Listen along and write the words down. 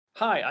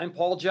Hi, I'm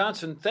Paul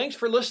Johnson. Thanks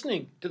for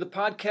listening to the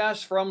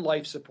podcast from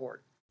Life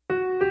Support.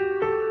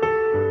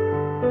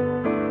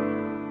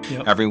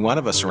 Every one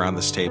of us around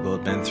this table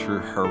have been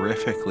through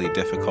horrifically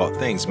difficult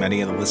things.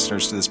 Many of the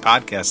listeners to this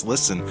podcast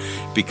listen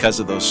because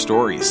of those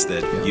stories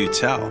that you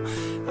tell.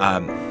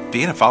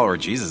 Being a follower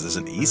of Jesus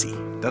isn't easy.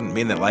 Doesn't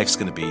mean that life's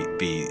going to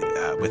be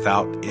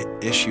without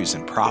issues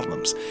and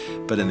problems.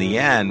 But in the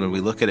end, when we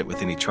look at it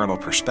with an eternal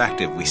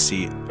perspective, we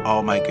see,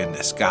 oh my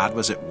goodness, God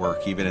was at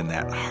work even in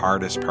that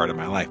hardest part of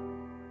my life.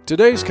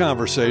 Today's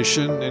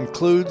conversation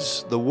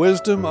includes the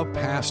wisdom of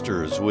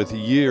pastors with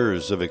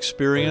years of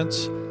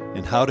experience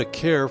in how to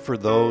care for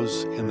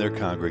those in their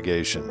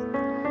congregation.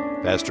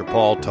 Pastor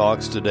Paul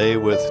talks today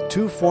with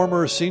two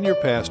former senior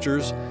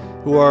pastors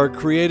who are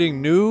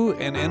creating new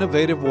and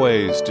innovative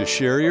ways to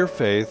share your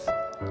faith,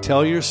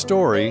 tell your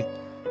story,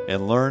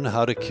 and learn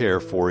how to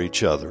care for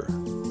each other.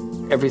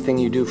 Everything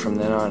you do from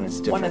then on is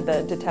different. One of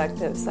the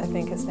detectives, I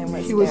think his name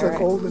was He was Derek. a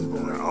golden boy.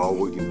 And all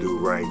we can do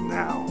right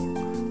now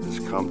is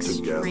come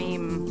together.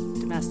 Extreme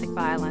domestic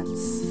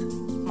violence,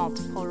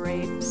 multiple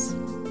rapes.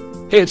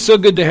 Hey, it's so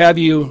good to have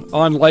you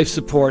on Life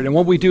Support. And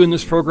what we do in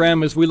this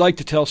program is we like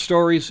to tell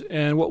stories,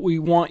 and what we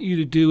want you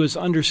to do is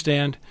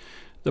understand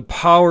the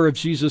power of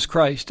Jesus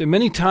Christ. And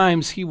many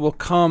times he will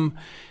come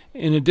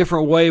in a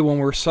different way when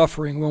we're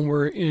suffering, when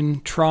we're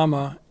in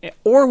trauma,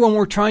 or when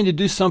we're trying to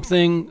do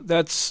something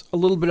that's a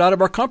little bit out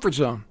of our comfort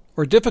zone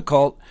or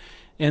difficult.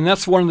 And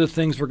that's one of the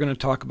things we're going to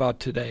talk about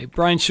today.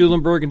 Brian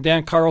Schulenberg and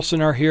Dan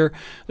Carlson are here.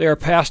 They are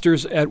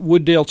pastors at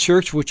Wooddale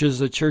Church, which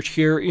is a church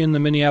here in the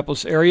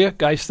Minneapolis area.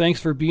 Guys, thanks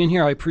for being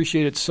here. I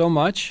appreciate it so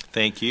much.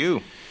 Thank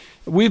you.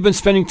 We've been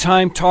spending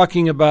time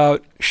talking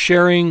about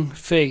sharing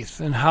faith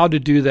and how to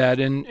do that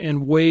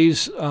and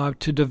ways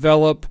to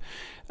develop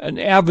an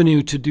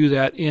avenue to do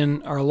that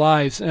in our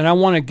lives. And I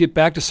want to get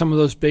back to some of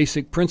those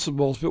basic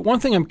principles. But one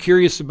thing I'm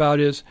curious about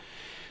is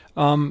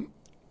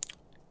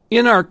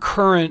in our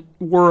current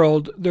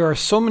world, there are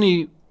so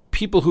many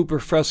people who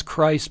profess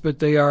Christ, but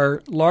they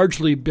are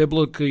largely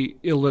biblically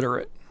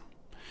illiterate.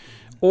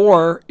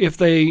 Or if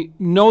they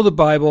know the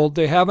Bible,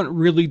 they haven't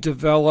really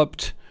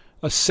developed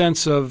a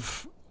sense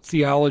of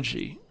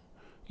theology,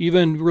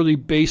 even really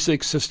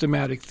basic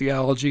systematic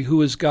theology.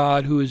 Who is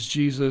God? Who is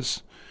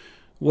Jesus?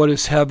 What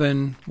is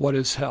heaven? What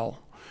is hell?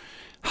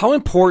 How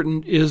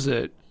important is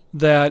it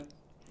that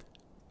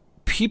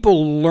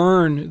people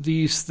learn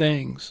these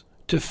things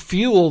to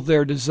fuel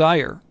their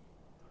desire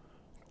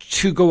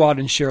to go out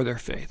and share their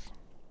faith?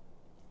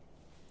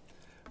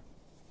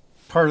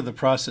 Part of the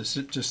process,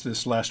 just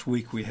this last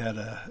week, we had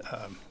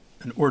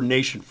an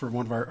ordination for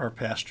one of our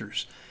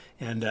pastors.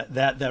 And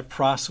that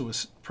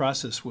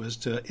process was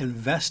to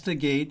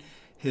investigate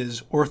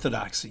his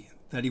orthodoxy,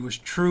 that he was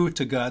true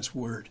to God's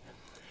word.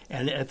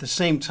 And at the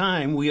same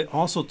time, we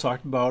also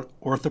talked about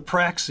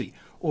orthopraxy,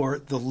 or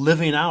the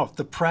living out,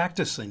 the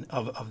practicing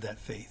of that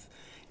faith.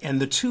 And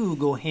the two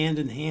go hand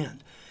in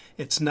hand.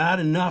 It's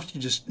not enough to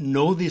just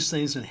know these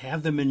things and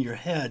have them in your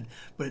head,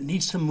 but it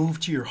needs to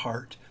move to your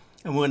heart.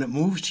 And when it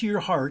moves to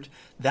your heart,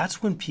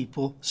 that's when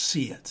people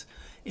see it.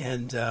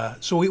 And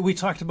so we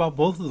talked about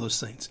both of those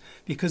things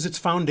because it's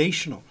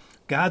foundational.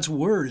 God's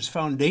word is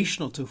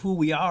foundational to who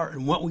we are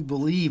and what we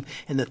believe,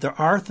 and that there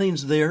are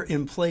things there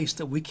in place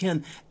that we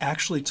can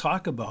actually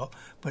talk about,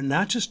 but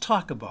not just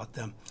talk about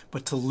them,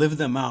 but to live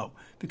them out,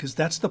 because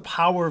that's the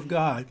power of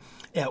God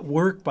at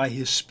work by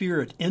his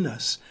Spirit in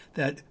us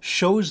that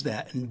shows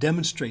that and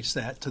demonstrates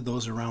that to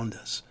those around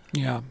us.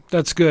 Yeah,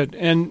 that's good.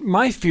 And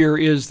my fear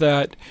is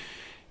that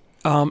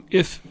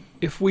if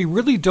we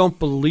really don't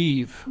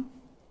believe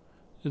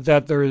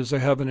that there is a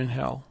heaven and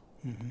hell,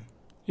 mm-hmm.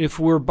 if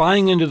we're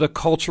buying into the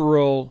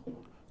cultural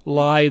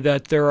lie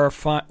that there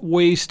are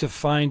ways to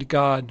find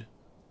God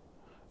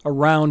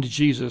around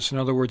Jesus, in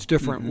other words,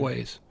 different mm-hmm.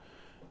 ways,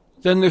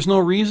 then there's no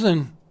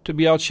reason to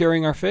be out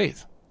sharing our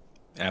faith.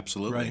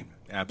 Absolutely. Right.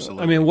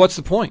 Absolutely. I mean, what's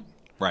the point?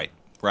 Right.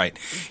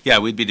 Yeah,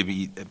 we'd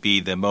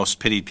be the most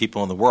pitied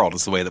people in the world,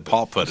 is the way that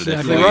Paul put it.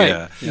 Exactly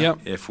right.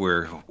 If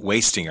we're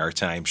wasting our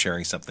time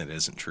sharing something that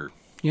isn't true.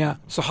 Yeah.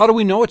 So how do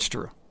we know it's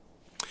true?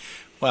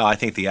 Well, I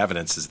think the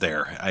evidence is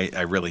there.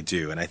 I really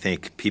do. And I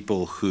think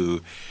people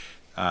who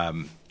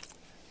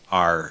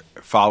are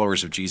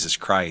followers of Jesus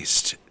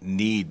Christ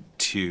need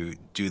to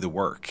do the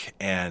work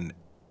and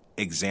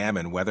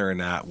examine whether or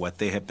not what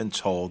they have been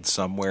told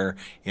somewhere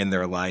in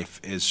their life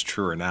is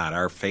true or not.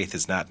 Our faith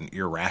is not an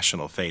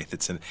irrational faith.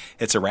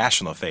 It's a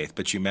rational faith.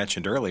 But you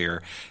mentioned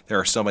earlier, there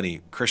are so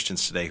many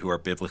Christians today who are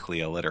biblically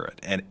illiterate.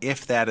 And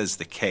if that is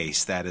the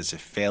case, that is a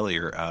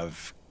failure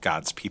of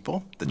God's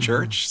people, the mm-hmm.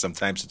 church.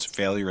 Sometimes it's a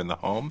failure in the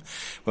home.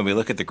 When we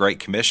look at the Great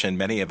Commission,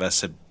 many of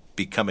us have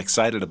become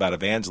excited about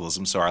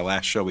evangelism. So our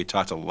last show, we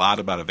talked a lot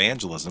about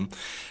evangelism.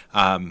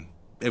 And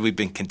we've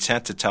been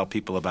content to tell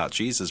people about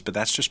Jesus, but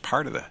that's just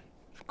part of the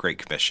Great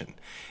Commission.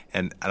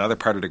 And another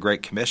part of the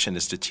Great Commission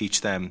is to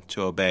teach them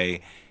to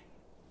obey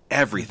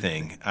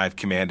everything I've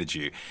commanded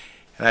you.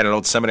 I had an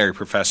old seminary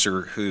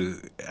professor who,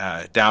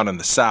 down in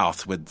the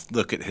South, would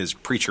look at his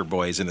preacher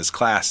boys in his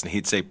class, and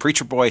he'd say,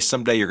 "Preacher boy,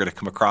 someday you're going to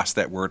come across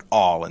that word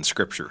all in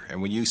Scripture.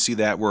 And when you see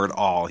that word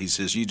all," he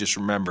says, "you just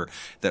remember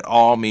that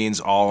all means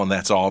all, and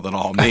that's all that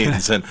all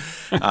means." And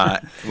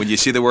when you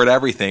see the word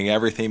everything,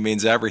 everything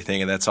means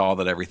everything, and that's all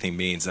that everything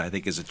means. And I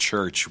think as a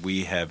church,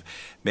 we have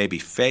maybe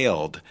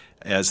failed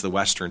as the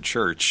Western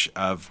Church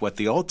of what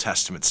the Old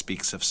Testament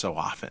speaks of so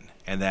often,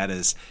 and that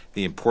is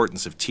the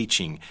importance of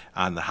teaching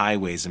on the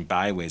highways and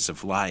byways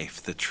of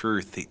life, the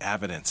truth, the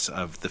evidence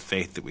of the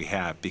faith that we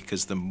have,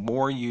 because the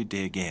more you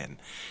dig in,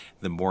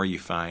 the more you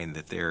find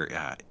that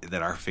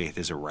that our faith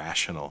is a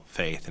rational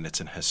faith, and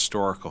it's an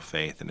historical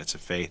faith, and it's a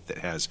faith that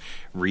has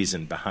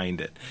reason behind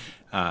it,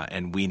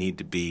 and we need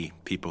to be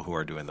people who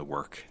are doing the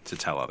work to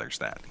tell others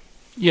that.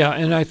 Yeah,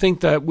 and I think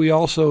that we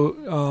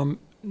also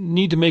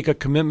need to make a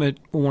commitment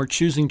when we're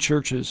choosing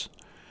churches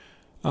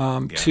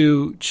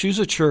to choose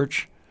a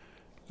church.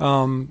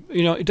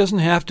 It doesn't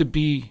have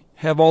to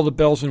have all the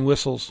bells and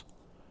whistles.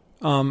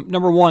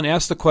 Number one,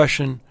 ask the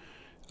question,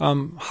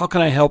 how can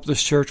I help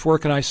this church? Where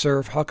can I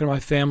serve? How can my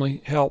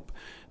family help?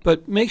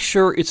 But make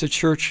sure it's a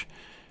church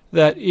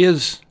that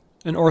is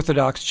an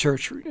Orthodox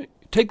church.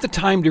 Take the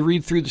time to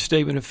read through the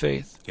Statement of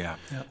Faith. Yeah.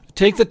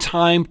 Take the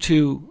time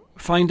to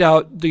find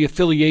out the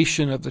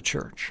affiliation of the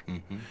church.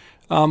 Mm-hmm.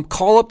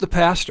 Call up the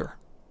pastor.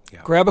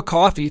 Yeah. Grab a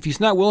coffee. If he's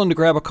not willing to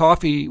grab a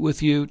coffee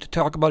with you to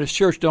talk about his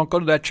church, don't go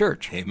to that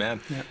church. Amen.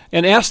 Yeah.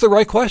 And ask the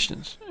right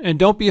questions. And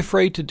don't be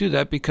afraid to do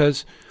that,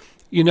 because,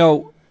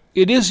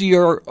 it is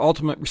your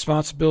ultimate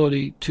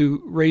responsibility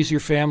to raise your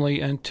family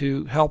and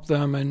to help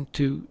them and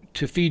to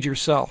feed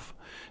yourself.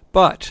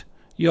 But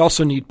you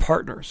also need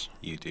partners.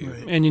 You do.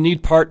 Right. And you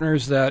need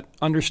partners that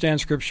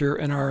understand Scripture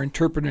and are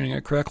interpreting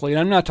it correctly. And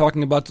I'm not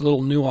talking about the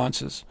little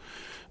nuances,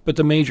 but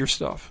the major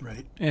stuff.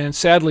 Right. And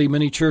sadly,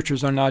 many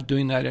churches are not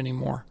doing that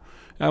anymore.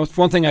 Now,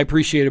 one thing I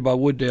appreciate about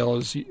Wooddale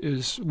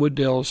is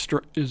Wooddale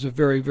is a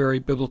very, very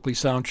biblically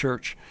sound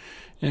church,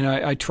 and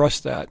I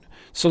trust that.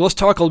 So let's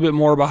talk a little bit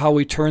more about how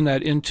we turn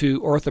that into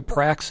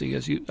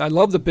orthopraxy. I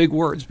love the big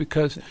words,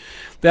 because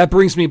that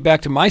brings me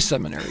back to my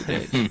seminary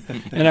days,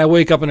 and I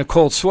wake up in a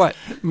cold sweat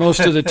most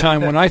of the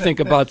time when I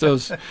think about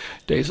those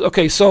days.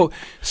 Okay, so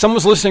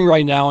someone's listening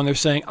right now, and they're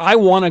saying, "I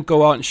want to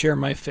go out and share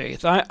my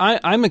faith.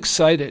 I'm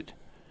excited.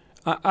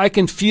 I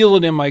can feel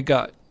it in my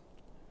gut.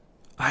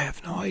 I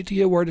have no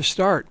idea where to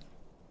start."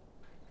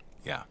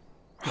 Yeah.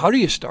 How do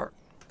you start?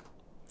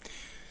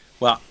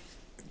 Well,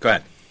 go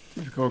ahead.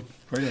 Go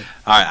right ahead.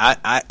 All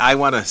right. I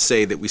want to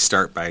say that we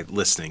start by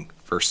listening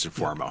first and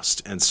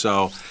foremost. And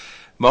so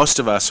most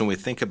of us, when we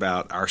think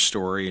about our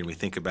story and we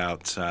think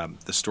about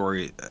the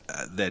story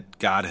that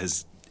God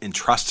has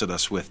entrusted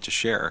us with to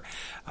share,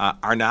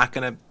 are not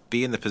going to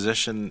be in the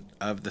position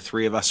of the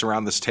three of us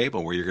around this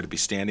table, where you're going to be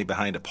standing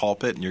behind a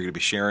pulpit and you're going to be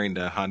sharing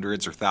to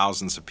hundreds or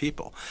thousands of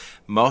people.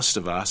 Most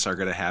of us are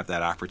going to have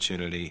that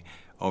opportunity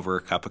over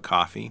a cup of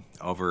coffee,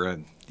 over a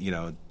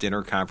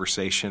dinner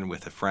conversation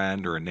with a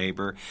friend or a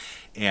neighbor.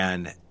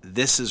 And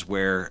this is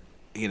where,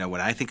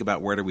 when I think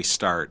about where do we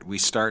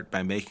start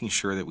by making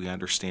sure that we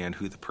understand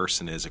who the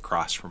person is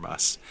across from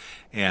us,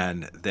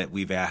 and that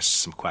we've asked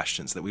some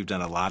questions, that we've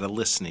done a lot of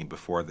listening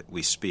before that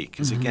we speak.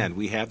 Because again,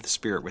 we have the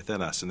Spirit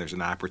within us, and there's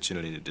an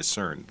opportunity to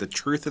discern. The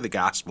truth of the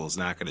gospel is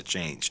not going to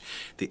change.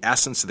 The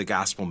essence of the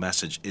gospel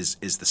message is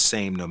the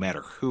same no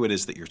matter who it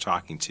is that you're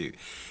talking to.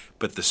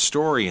 But the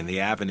story and the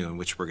avenue in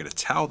which we're going to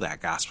tell that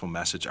gospel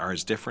message are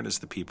as different as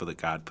the people that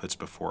God puts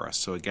before us.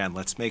 So again,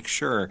 let's make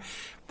sure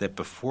that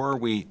before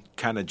we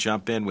kind of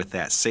jump in with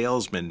that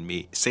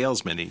salesman-y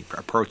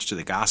approach to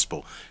the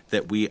gospel,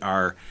 that we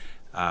are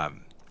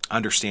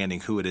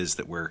understanding who it is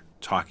that we're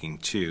talking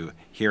to,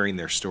 hearing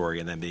their story,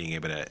 and then being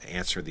able to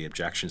answer the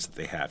objections that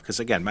they have. Because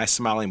again, my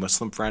Somali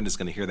Muslim friend is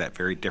going to hear that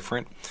very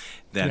different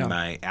than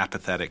my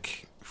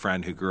apathetic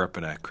friend who grew up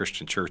in a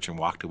Christian church and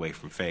walked away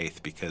from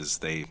faith because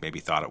they maybe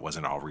thought it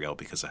wasn't all real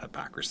because of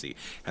hypocrisy.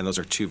 And those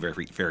are two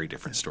very, very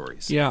different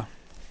stories. Yeah.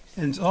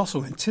 And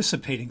also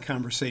anticipating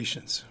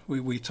conversations.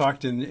 We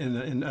talked in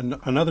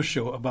another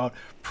show about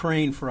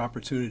praying for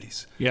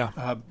opportunities.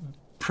 Yeah.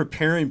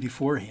 Preparing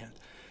beforehand.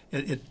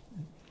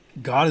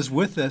 God is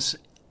with us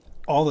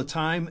all the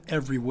time,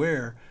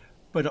 everywhere,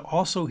 but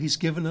also He's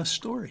given us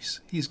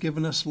stories. He's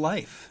given us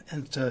life,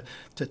 and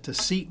to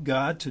seek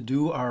God, to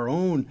do our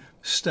own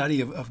study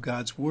of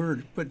God's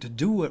Word, but to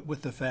do it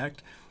with the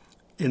fact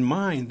in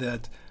mind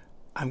that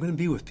I'm going to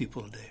be with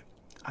people today.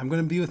 I'm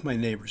going to be with my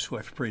neighbors who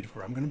I've prayed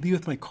for. I'm going to be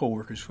with my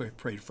coworkers who I've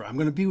prayed for. I'm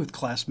going to be with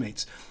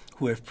classmates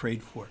who I've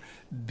prayed for.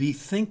 Be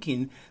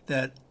thinking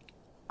that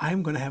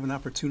I'm going to have an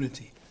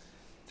opportunity.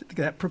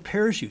 That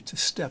prepares you to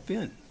step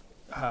in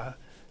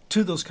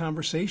to those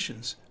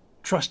conversations,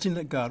 trusting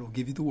that God will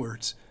give you the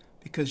words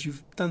because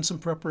you've done some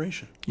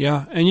preparation.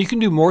 Yeah, and you can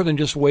do more than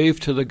just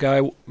wave to the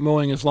guy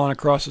mowing his lawn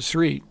across the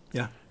street.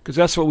 Yeah. Because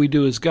that's what we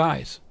do as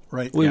guys.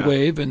 Right. We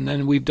wave, and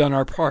then we've done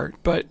our part.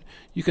 But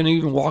You can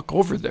even walk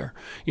over there.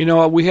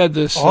 We had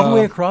this all the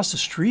way across the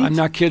street. I'm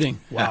not kidding.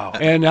 Wow.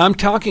 And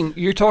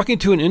you're talking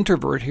to an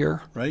introvert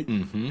here. Right.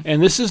 Mm-hmm.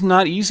 And this is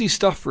not easy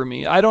stuff for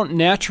me. I don't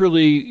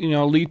naturally,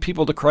 lead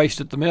people to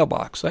Christ at the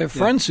mailbox. I have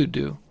friends who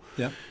do.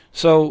 Yeah.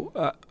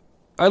 So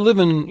I live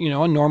in,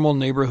 a normal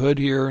neighborhood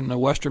here in the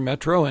Western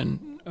Metro,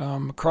 and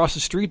across the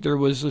street there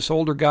was this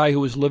older guy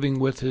who was living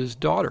with his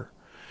daughter.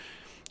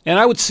 And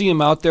I would see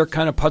him out there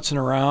kind of putzing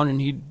around,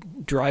 and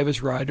he'd drive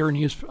his rider, and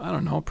he was, I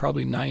don't know,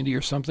 probably 90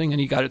 or something, and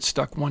he got it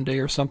stuck one day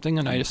or something,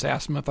 and I just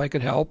asked him if I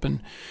could help,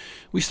 and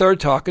we started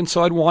talking.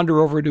 So I'd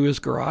wander over to his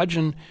garage,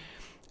 and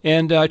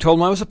I told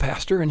him I was a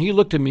pastor, and he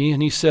looked at me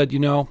and he said,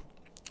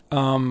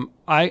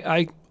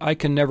 I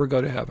can never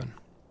go to heaven.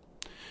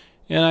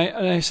 And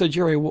I said,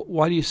 Jerry,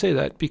 why do you say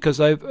that? Because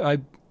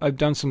I've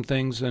done some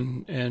things,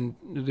 and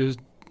there's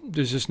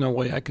just no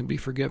way I can be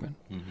forgiven.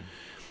 Mm-hmm.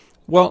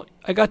 Well,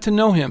 I got to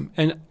know him,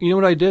 and you know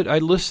what I did? I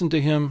listened to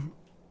him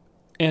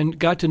and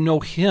got to know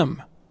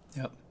him.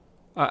 Yep.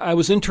 I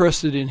was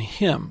interested in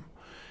him.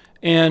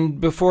 And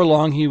before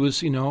long, he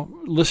was,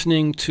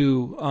 listening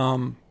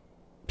to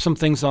some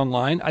things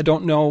online. I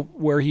don't know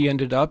where he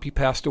ended up. He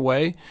passed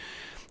away.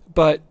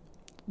 But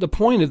the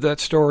point of that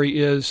story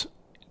is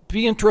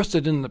be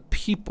interested in the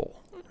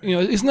people.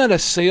 Isn't that a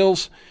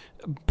sales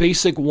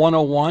basic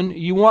 101?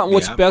 You want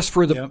what's best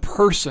for the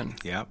person.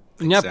 Yeah.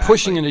 And not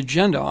pushing an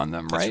agenda on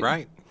them,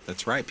 right?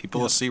 That's right.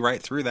 People will see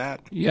right through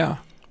that. Yeah.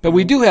 But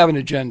we do have an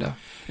agenda,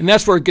 and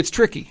that's where it gets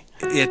tricky.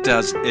 It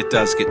does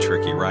get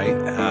tricky, right?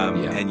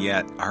 And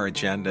yet our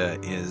agenda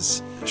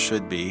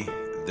should be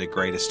the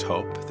greatest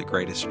hope, the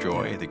greatest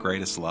joy, the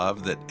greatest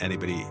love that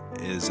anybody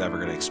is ever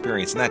going to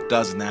experience. And that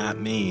does not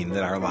mean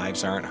that our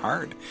lives aren't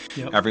hard.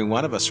 Yep. Every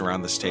one of us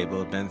around this table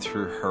have been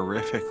through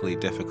horrifically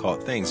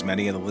difficult things.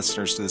 Many of the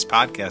listeners to this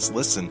podcast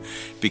listen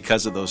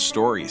because of those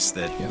stories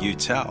that you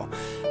tell.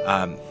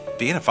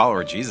 Being a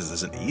follower of Jesus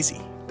isn't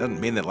easy.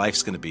 Doesn't mean that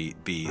life's going to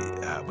be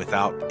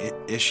without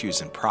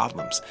issues and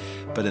problems.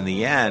 But in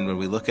the end, when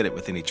we look at it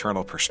with an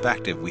eternal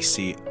perspective, we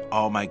see,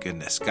 oh my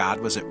goodness,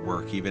 God was at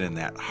work even in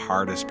that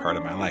hardest part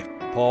of my life.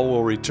 Paul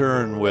will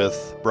return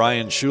with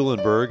Brian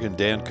Schulenberg and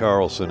Dan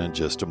Carlson in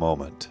just a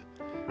moment.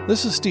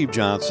 This is Steve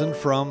Johnson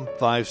from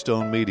Five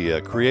Stone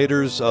Media,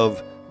 creators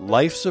of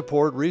Life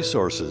Support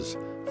Resources,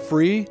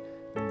 free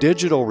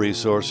digital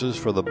resources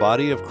for the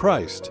body of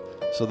Christ,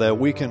 so that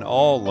we can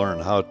all learn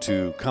how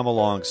to come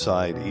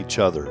alongside each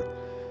other.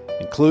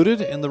 Included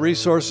in the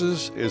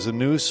resources is a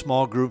new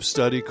small group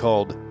study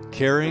called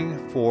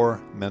Caring for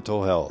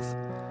Mental Health.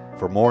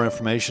 For more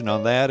information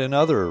on that and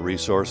other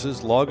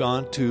resources, log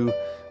on to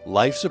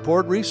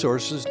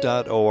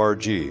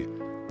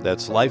lifesupportresources.org.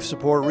 That's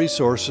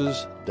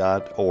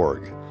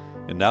lifesupportresources.org.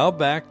 And now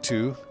back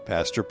to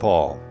Pastor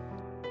Paul.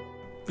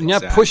 You're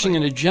not pushing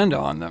an agenda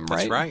on them,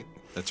 right?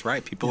 That's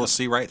right. People will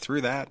see right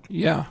through that.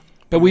 Yeah.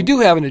 But we do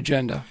have an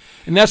agenda,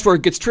 and that's where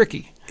it gets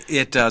tricky.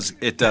 It does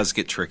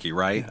get tricky,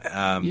 right?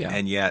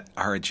 And yet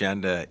our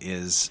agenda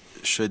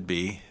should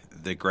be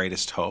the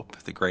greatest hope,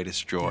 the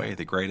greatest joy,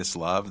 the greatest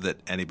love that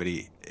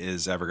anybody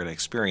is ever going to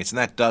experience. And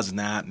that does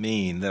not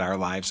mean that our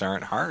lives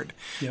aren't hard.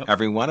 Yep.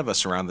 Every one of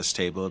us around this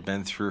table have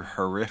been through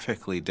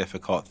horrifically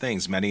difficult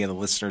things. Many of the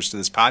listeners to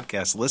this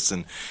podcast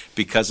listen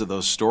because of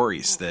those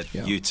stories that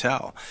you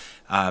tell.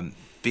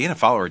 Being a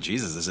follower of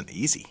Jesus isn't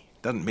easy.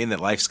 Doesn't mean that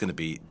life's going to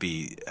be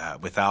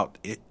without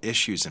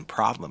issues and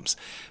problems.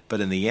 But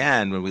in the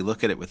end, when we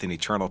look at it with an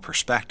eternal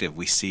perspective,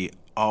 we see,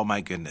 oh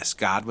my goodness,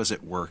 God was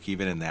at work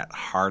even in that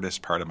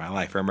hardest part of my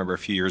life. I remember a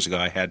few years ago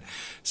I had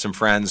some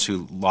friends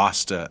who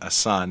lost a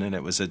son, and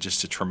it was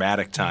just a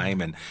traumatic time,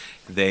 and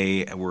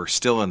they were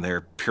still in their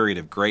period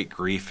of great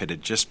grief. It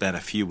had just been a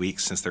few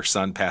weeks since their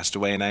son passed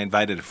away, and I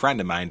invited a friend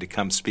of mine to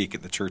come speak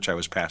at the church I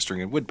was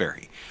pastoring in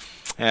Woodbury.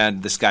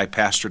 And this guy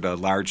pastored a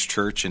large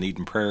church in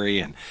Eden Prairie,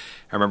 and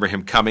I remember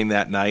him coming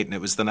that night, and it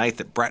was the night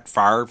that Brett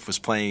Favre was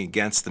playing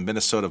against the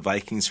Minnesota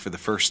Vikings for the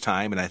first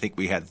time, and I think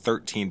we had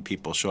 13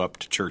 people show up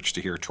to church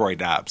to hear Troy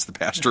Dobbs, the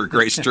pastor of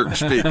Grace Church,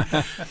 speak.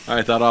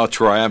 I thought, oh,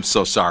 Troy, I'm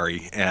so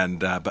sorry. And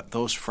but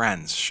those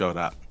friends showed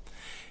up.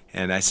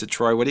 And I said,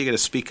 Troy, what are you going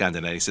to speak on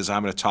tonight? He says,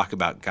 I'm going to talk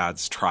about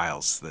God's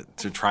trials,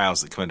 the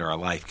trials that come into our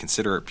life.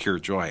 Consider it pure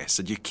joy. I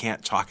said, you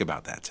can't talk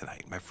about that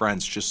tonight. My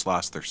friends just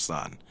lost their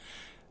son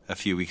a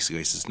few weeks ago.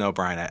 He says, no,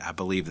 Brian, I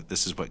believe that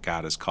this is what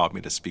God has called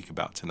me to speak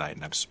about tonight,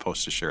 and I'm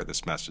supposed to share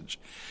this message.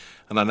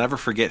 And I'll never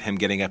forget him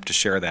getting up to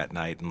share that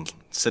night and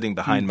sitting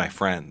behind my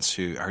friends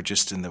who are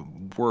just in the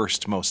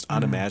worst, most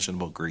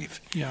unimaginable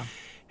grief. Yeah.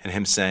 And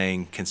him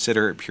saying,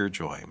 consider it pure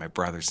joy, my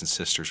brothers and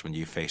sisters, when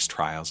you face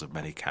trials of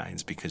many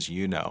kinds, because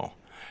you know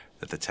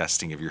that the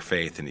testing of your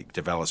faith, and he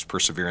develops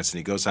perseverance, and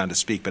he goes on to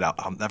speak. But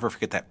I'll never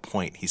forget that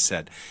point. He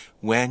said,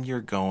 when you're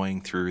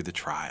going through the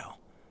trial,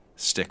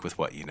 stick with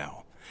what you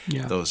know.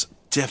 Yeah. Those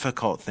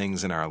difficult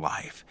things in our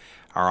life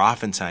are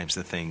oftentimes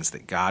the things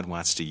that God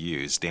wants to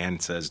use. Dan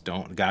says,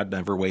 God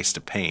never wastes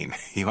a pain.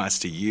 He wants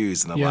to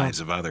use in the lives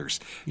of others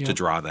to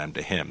draw them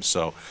to him.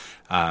 So,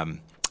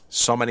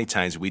 so many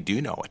times we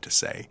do know what to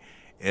say.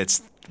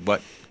 It's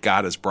what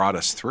God has brought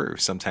us through.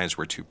 Sometimes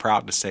we're too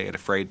proud to say it,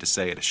 afraid to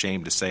say it,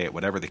 ashamed to say it,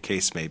 whatever the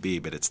case may be.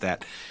 But it's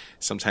that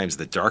sometimes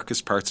the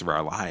darkest parts of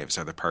our lives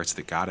are the parts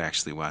that God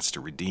actually wants to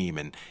redeem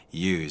and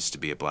use to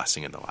be a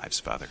blessing in the lives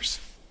of others.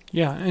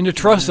 Yeah, and to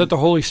trust that the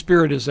Holy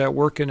Spirit is at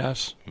work in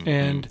us. Mm-hmm.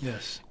 And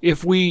Yes.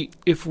 if we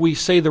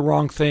say the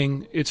wrong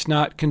thing, it's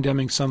not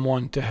condemning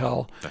someone to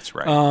hell. That's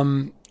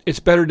right. It's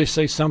better to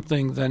say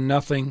something than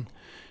nothing.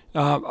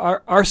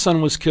 Our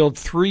son was killed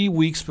 3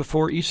 weeks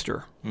before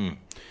Easter.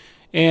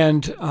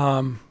 And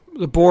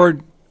the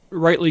board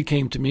rightly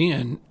came to me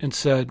and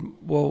said,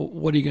 well,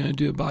 what are you going to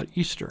do about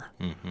Easter?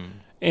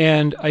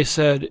 And I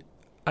said,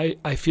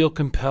 I feel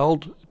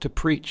compelled to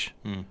preach.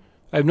 I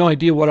have no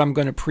idea what I'm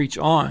going to preach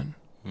on,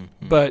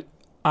 but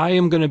I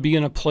am going to be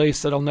in a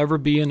place that I'll never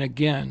be in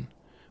again,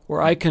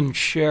 where I can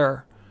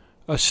share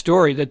a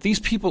story that these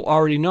people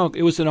already know.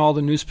 It was in all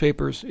the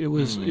newspapers. It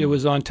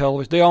was on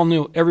television. They all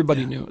knew.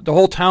 Everybody knew. The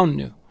whole town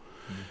knew.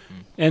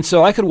 And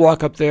so I could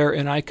walk up there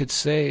and I could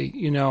say,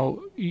 you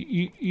know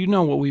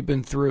what we've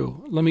been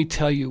through. Let me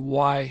tell you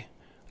why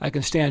I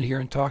can stand here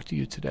and talk to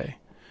you today.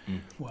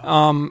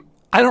 Wow.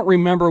 I don't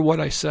remember what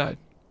I said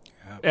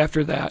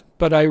after that,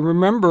 but I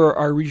remember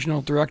our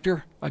regional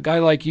director, a guy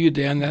like you,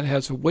 Dan, that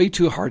has a way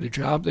too hard a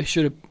job. They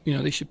should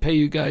pay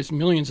you guys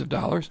millions of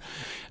dollars.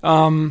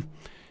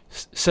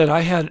 Said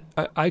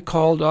I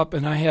called up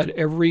and I had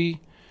every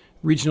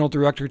regional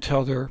director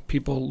tell their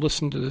people,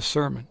 listen to this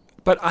sermon.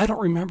 But I don't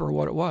remember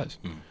what it was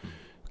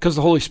because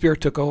the Holy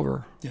Spirit took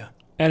over. Yeah.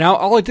 And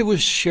all I did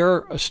was share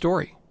a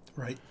story.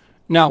 Right.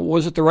 Now,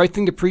 was it the right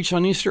thing to preach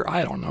on Easter?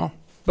 I don't know.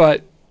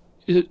 But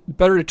it's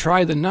better to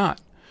try than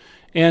not.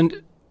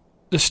 And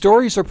the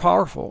stories are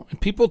powerful, and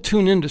people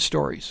tune into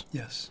stories.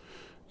 Yes.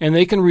 And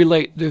they can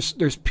relate.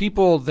 There's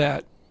people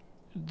that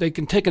they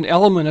can take an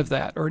element of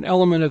that or an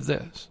element of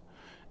this.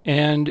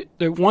 And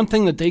the one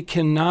thing that they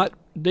can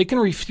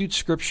refute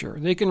Scripture.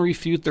 They can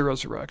refute the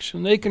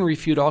resurrection. They can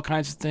refute all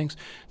kinds of things.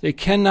 They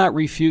cannot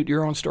refute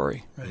your own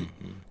story. Right.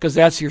 Because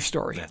that's your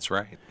story. That's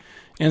right.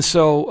 And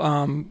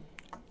so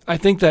I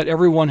think that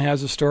everyone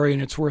has a story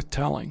and it's worth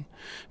telling.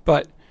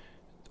 But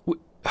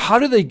how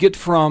do they get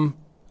from,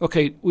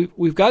 okay,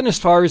 we've gotten as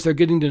far as they're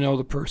getting to know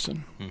the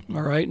person,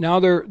 all right?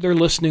 Now they're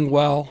listening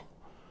well.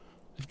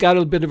 They've got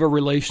a bit of a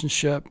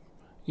relationship.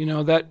 You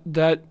know,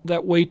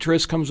 that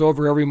waitress comes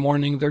over every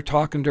morning. They're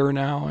talking to her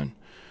now. And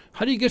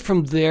how do you get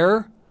from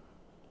there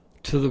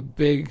to the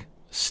big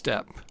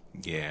step?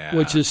 Yeah.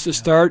 Which is to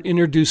start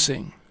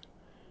introducing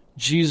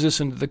Jesus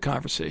into the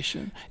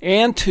conversation.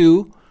 And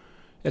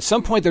at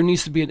some point, there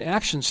needs to be an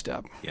action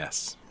step.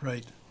 Yes.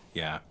 Right.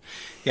 Yeah.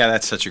 Yeah,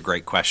 that's such a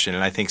great question.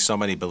 And I think so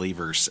many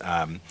believers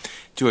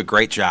do a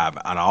great job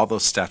on all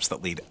those steps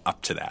that lead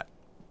up to that.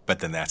 But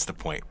then that's the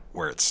point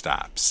where it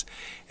stops.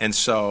 And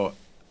so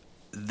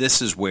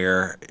this is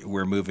where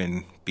we're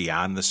moving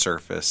beyond the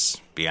surface,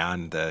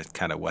 beyond the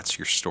kind of what's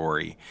your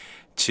story,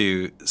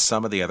 to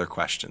some of the other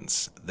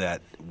questions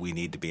that we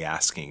need to be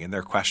asking. And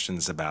they're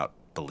questions about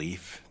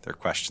belief. They're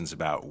questions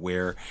about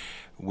where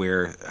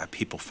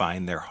people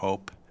find their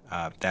hope.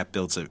 That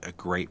builds a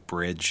great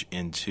bridge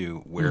into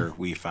where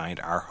we find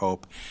our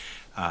hope.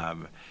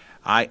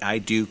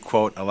 I do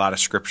quote a lot of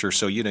Scripture.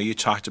 So, you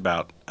talked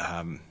about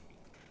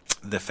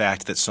the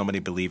fact that so many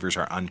believers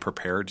are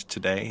unprepared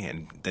today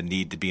and the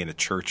need to be in a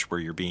church where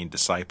you're being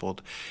discipled.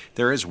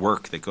 There is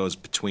work that goes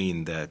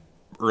between the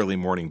early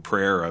morning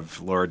prayer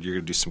of, Lord, you're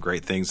going to do some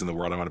great things in the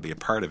world, I want to be a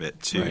part of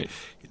it, to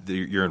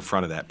you're in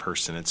front of that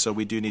person. And so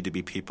we do need to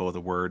be people of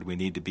the Word. We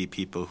need to be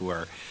people who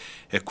are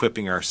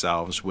equipping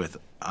ourselves with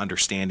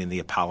understanding the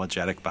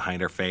apologetic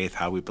behind our faith,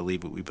 how we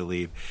believe what we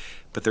believe.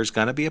 But there's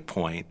going to be a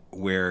point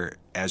where,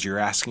 as you're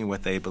asking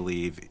what they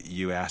believe,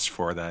 you ask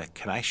for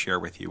can I share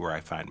with you where I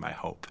find my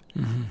hope?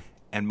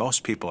 And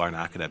most people are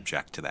not going to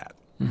object to that.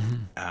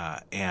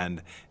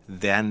 And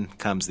then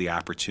comes the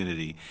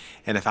opportunity.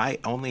 And if I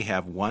only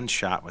have one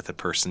shot with a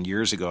person,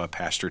 years ago a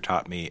pastor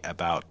taught me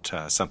about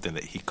something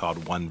that he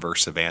called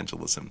one-verse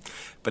evangelism.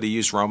 But he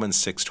used Romans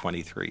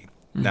 6:23.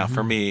 Now,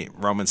 for me,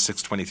 Romans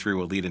 6:23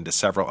 will lead into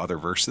several other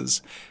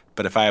verses.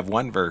 But if I have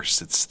one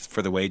verse, it's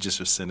for the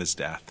wages of sin is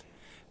death,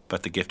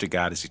 but the gift of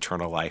God is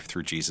eternal life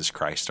through Jesus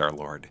Christ our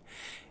Lord.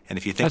 And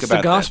if you think That's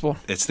about the gospel.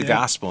 it's the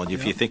gospel. And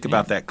if you think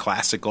about that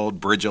classic old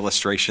bridge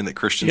illustration that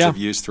Christians have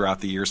used throughout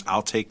the years,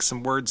 I'll take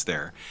some words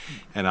there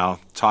and I'll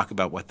talk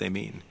about what they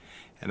mean.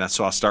 And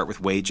so I'll start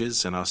with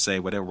wages, and I'll say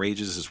whatever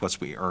wages is what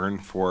we earn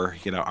for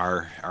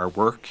our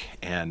work.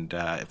 And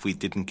if we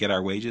didn't get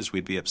our wages,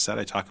 we'd be upset.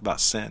 I talk about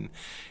sin.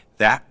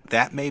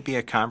 That may be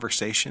a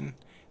conversation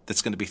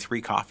that's going to be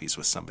 3 coffees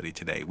with somebody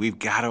today. We've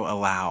got to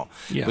allow.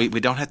 We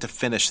don't have to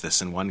finish this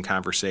in one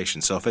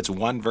conversation. So if it's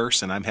one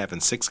verse and I'm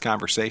having 6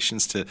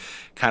 conversations to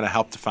kind of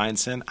help define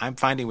sin, I'm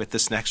finding with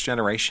this next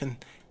generation,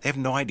 they have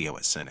no idea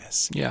what sin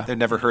is. Yeah. They've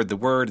never heard the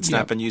word. It's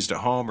not been used at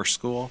home or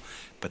school,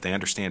 but they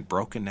understand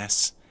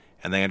brokenness,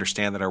 and they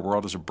understand that our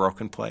world is a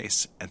broken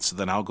place. And so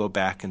then I'll go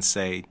back and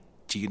say,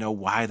 do you know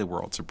why the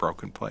world's a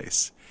broken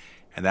place?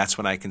 And that's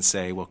when I can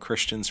say, well,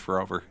 Christians for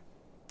over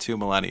 2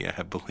 millennia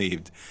have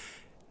believed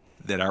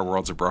that our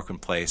world's a broken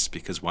place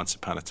because once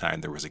upon a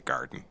time there was a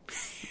garden.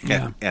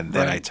 Yeah, and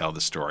then right. I tell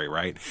the story,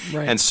 right?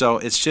 Right. And so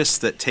it's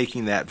just that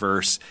taking that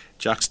verse,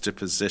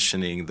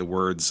 juxtapositioning the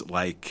words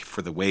like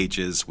for the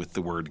wages with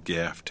the word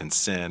gift, and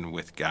sin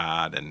with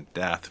God, and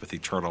death with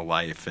eternal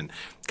life, and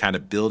kind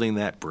of building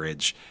that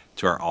bridge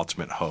to our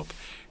ultimate hope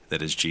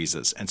that is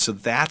Jesus. And so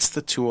that's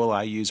the tool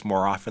I use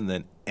more often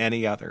than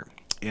any other.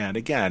 And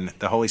again,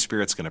 the Holy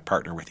Spirit's going to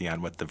partner with you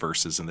on what the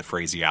verses and the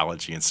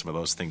phraseology and some of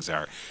those things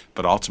are,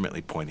 but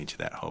ultimately pointing to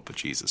that hope of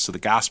Jesus. So the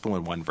gospel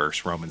in one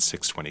verse, Romans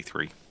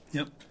 6:23.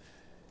 Yep.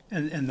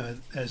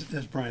 And as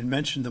Brian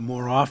mentioned, the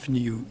more often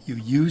you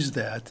use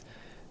that,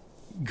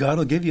 God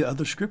will give you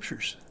other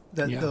scriptures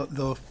that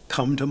they'll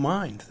come to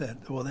mind.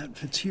 That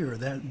fits here,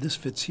 this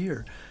fits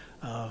here,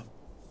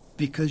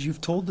 because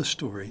you've told the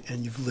story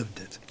and you've lived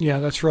it. Yeah,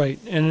 that's right.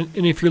 And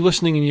if you're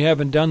listening and you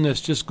haven't done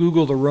this, just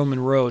Google the Roman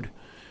road.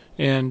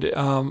 And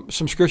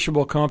some scripture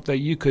will come up that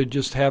you could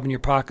just have in your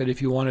pocket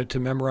if you wanted to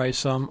memorize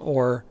some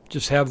or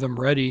just have them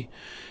ready.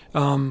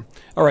 All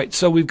right,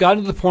 so we've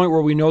gotten to the point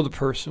where we know the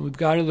person. We've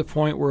gotten to the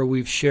point where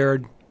we've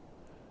shared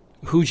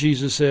who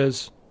Jesus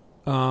is,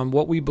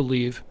 what we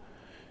believe.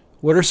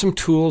 What are some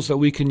tools that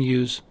we can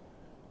use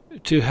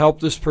to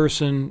help this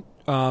person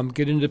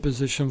get into a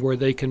position where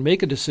they can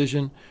make a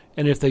decision?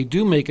 And if they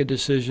do make a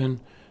decision,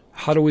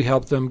 how do we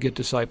help them get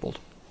discipled?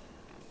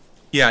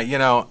 Yeah,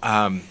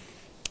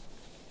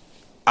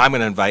 I'm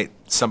going to invite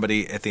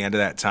somebody at the end of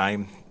that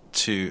time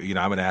to,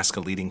 I'm going to ask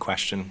a leading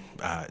question.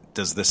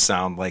 Does this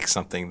sound like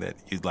something that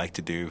you'd like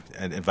to do?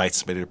 And invite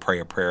somebody to pray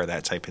a prayer,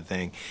 that type of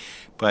thing.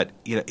 But,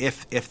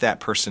 if that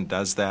person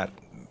does that,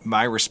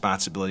 my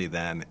responsibility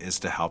then is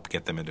to help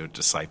get them into a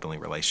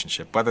discipling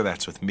relationship, whether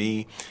that's with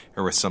me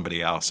or with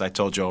somebody else. I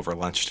told you over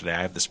lunch today,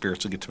 I have the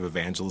spiritual gift of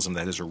evangelism.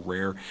 That is a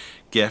rare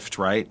gift,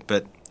 right?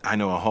 But I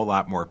know a whole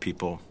lot more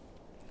people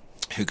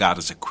who God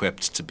has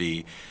equipped to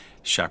be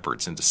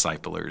shepherds and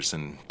disciplers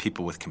and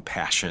people with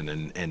compassion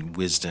and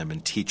wisdom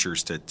and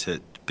teachers to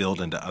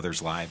build into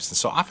others' lives. And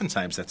so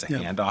oftentimes that's a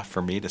handoff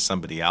for me to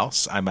somebody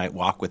else. I might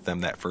walk with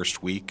them that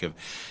first week of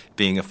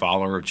being a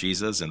follower of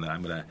Jesus, and then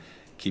I'm going to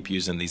keep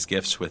using these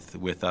gifts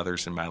with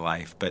others in my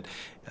life. But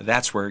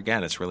that's where,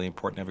 again, it's really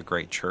important to have a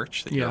great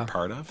church that you're a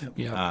part of,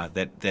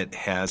 that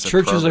has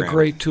church a program is a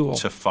great tool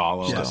to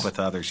follow with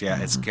others.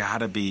 Yeah, It's got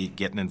to be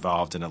getting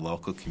involved in a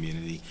local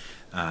community,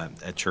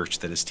 a church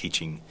that is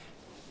teaching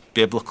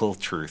biblical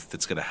truth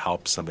that's going to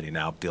help somebody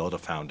now build a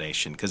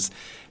foundation. Because,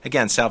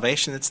 again,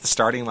 salvation, it's the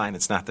starting line.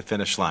 It's not the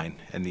finish line.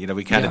 And,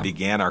 we kind of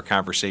began our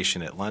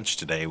conversation at lunch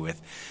today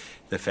with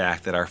the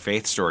fact that our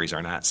faith stories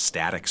are not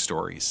static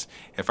stories.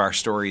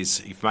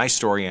 If my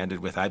story ended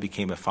with I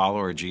became a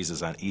follower of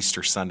Jesus on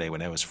Easter Sunday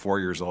when I was 4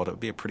 years old, it would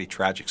be a pretty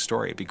tragic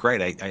story. It'd be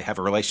great. I have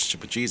a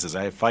relationship with Jesus.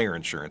 I have fire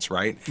insurance,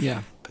 right?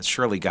 Yeah. But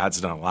surely God's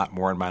done a lot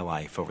more in my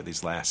life over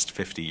these last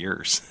 50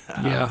 years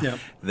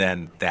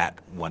than that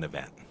one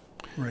event.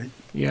 Right.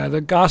 Yeah, the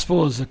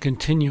gospel is a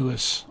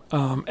continuous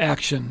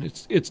action.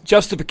 It's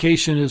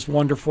justification is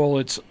wonderful.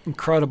 It's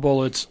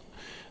incredible. It's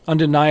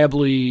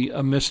undeniably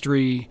a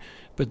mystery.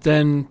 But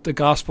then the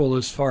gospel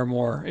is far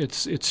more.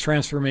 It's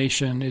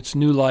transformation. It's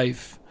new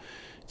life.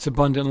 It's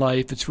abundant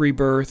life. It's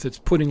rebirth. It's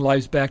putting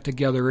lives back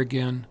together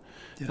again.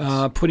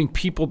 Yes. Putting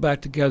people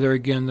back together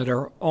again that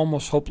are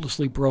almost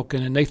hopelessly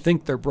broken, and they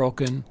think they're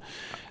broken.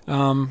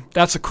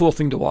 That's a cool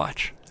thing to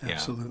watch.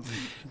 Absolutely.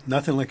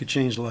 Nothing like a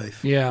changed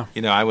life. Yeah.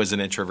 I was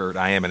an introvert.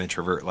 I am an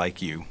introvert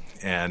like you.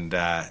 And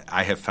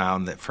I have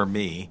found that for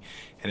me,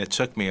 and it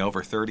took me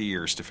over 30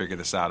 years to figure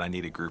this out, I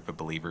need a group of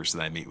believers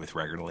that I meet with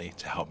regularly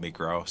to help me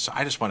grow. So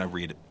I just want to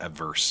read a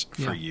verse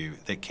for you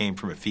that came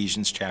from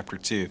Ephesians chapter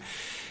 2.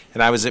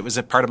 And it was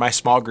a part of my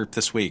small group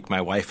this week.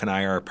 My wife and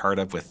I are a part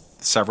of with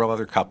several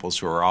other couples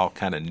who are all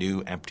kind of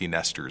new empty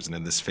nesters and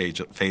in this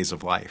phase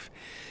of life.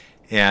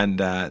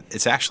 And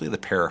it's actually the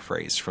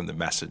paraphrase from the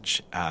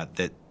Message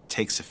that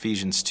takes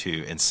Ephesians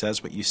 2 and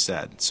says what you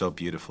said so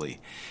beautifully.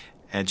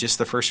 And just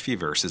the first few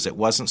verses, it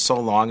wasn't so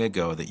long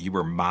ago that you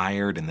were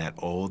mired in that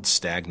old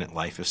stagnant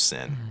life of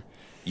sin. Mm-hmm.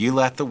 You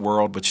let the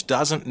world, which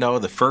doesn't know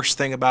the first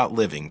thing about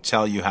living,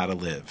 tell you how to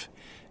live.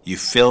 You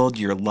filled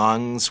your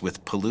lungs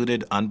with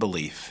polluted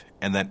unbelief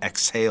and then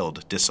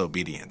exhaled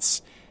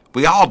disobedience.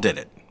 We all did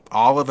it.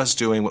 All of us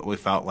doing what we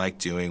felt like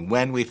doing,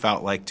 when we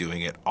felt like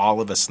doing it, all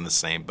of us in the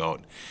same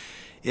boat.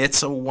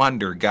 It's a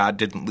wonder God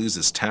didn't lose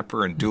his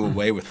temper and do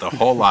away with the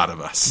whole lot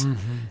of us.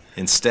 Mm-hmm.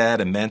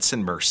 Instead, immense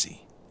in mercy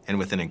and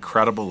with an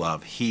incredible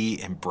love,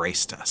 he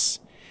embraced us.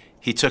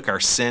 He took our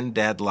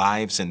sin-dead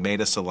lives and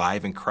made us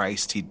alive in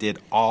Christ. He did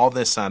all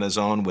this on his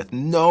own with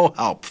no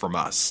help from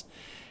us.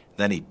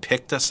 Then he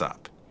picked us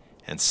up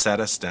and set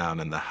us down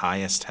in the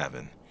highest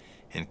heaven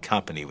in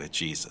company with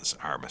Jesus,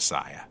 our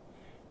Messiah.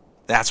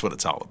 That's what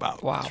it's all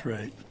about. Wow. That's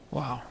right.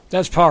 Wow.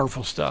 That's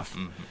powerful stuff.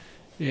 Mm-hmm.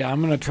 Yeah,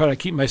 I'm going to try to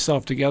keep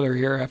myself together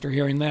here after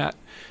hearing that.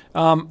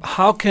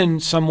 How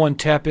can someone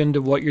tap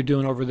into what you're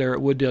doing over there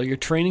at Wooddale? You're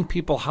training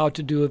people how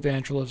to do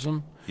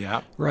evangelism.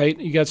 Yeah. Right?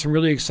 You got some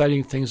really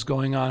exciting things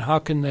going on. How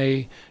can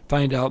they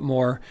find out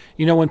more?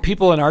 When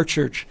people in our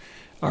church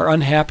are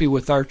unhappy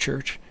with our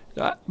church,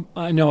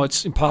 I know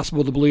it's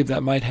impossible to believe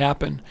that might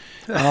happen.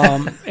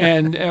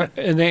 And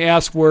they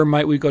ask, where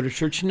might we go to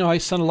church? I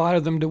sent a lot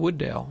of them to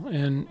Wooddale,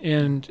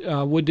 and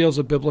Wooddale's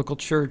a biblical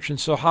church. And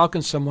so how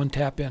can someone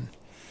tap in?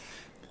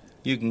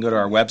 You can go to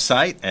our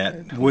website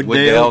at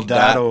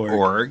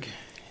wooddale.org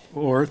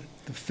or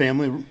the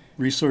Family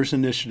Resource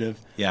Initiative.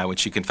 Yeah,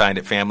 which you can find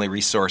at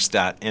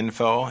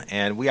familyresource.info.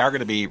 And we are going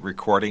to be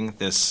recording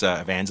this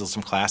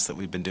evangelism class that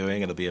we've been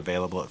doing. It'll be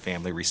available at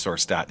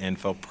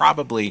familyresource.info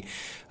probably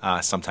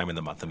sometime in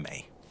the month of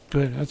May.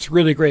 Good. That's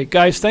really great.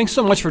 Guys, thanks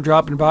so much for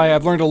dropping by.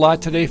 I've learned a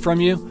lot today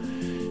from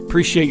you.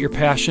 Appreciate your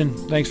passion.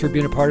 Thanks for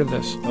being a part of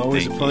this.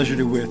 Always a pleasure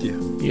to be with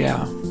you.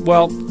 Yeah.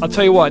 Well, I'll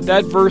tell you what,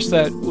 that verse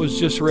that was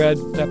just read,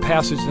 that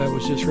passage that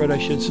was just read, I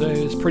should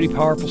say, is pretty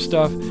powerful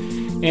stuff.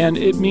 And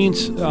it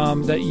means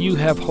that you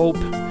have hope.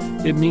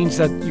 It means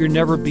that you're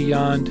never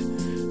beyond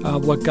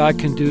what God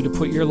can do to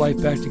put your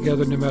life back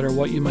together no matter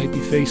what you might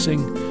be facing.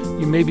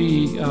 You may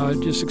be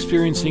just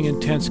experiencing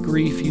intense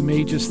grief. You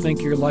may just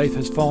think your life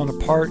has fallen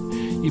apart.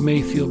 You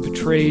may feel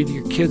betrayed.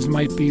 Your kids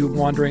might be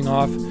wandering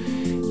off.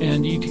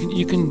 And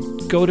you can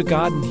go to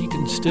God and He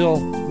can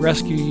still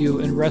rescue you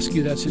and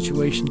rescue that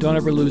situation. Don't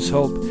ever lose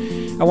hope.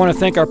 I want to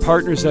thank our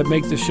partners that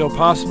make this show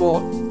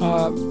possible.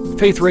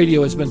 Faith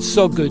Radio has been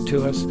so good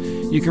to us.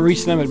 You can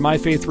reach them at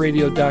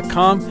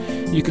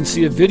myfaithradio.com. You can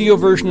see a video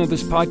version of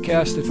this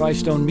podcast at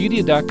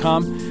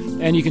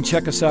fivestonemedia.com. And you can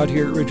check us out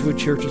here at Ridgewood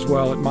Church as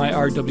well at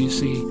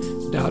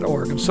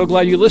myrwc.org. I'm so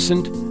glad you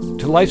listened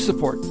to Life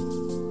Support.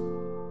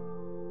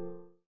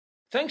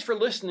 Thanks for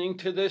listening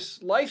to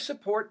this Life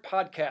Support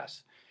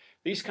podcast.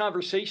 These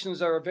conversations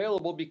are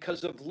available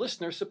because of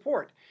listener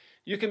support.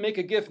 You can make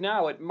a gift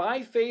now at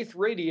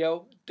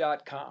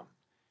myfaithradio.com.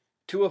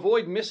 To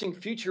avoid missing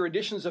future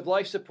editions of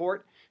Life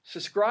Support,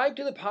 subscribe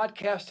to the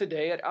podcast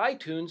today at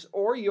iTunes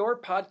or your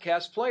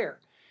podcast player.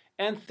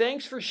 And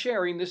thanks for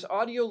sharing this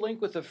audio link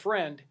with a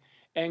friend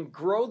and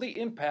grow the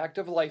impact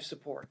of Life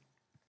Support.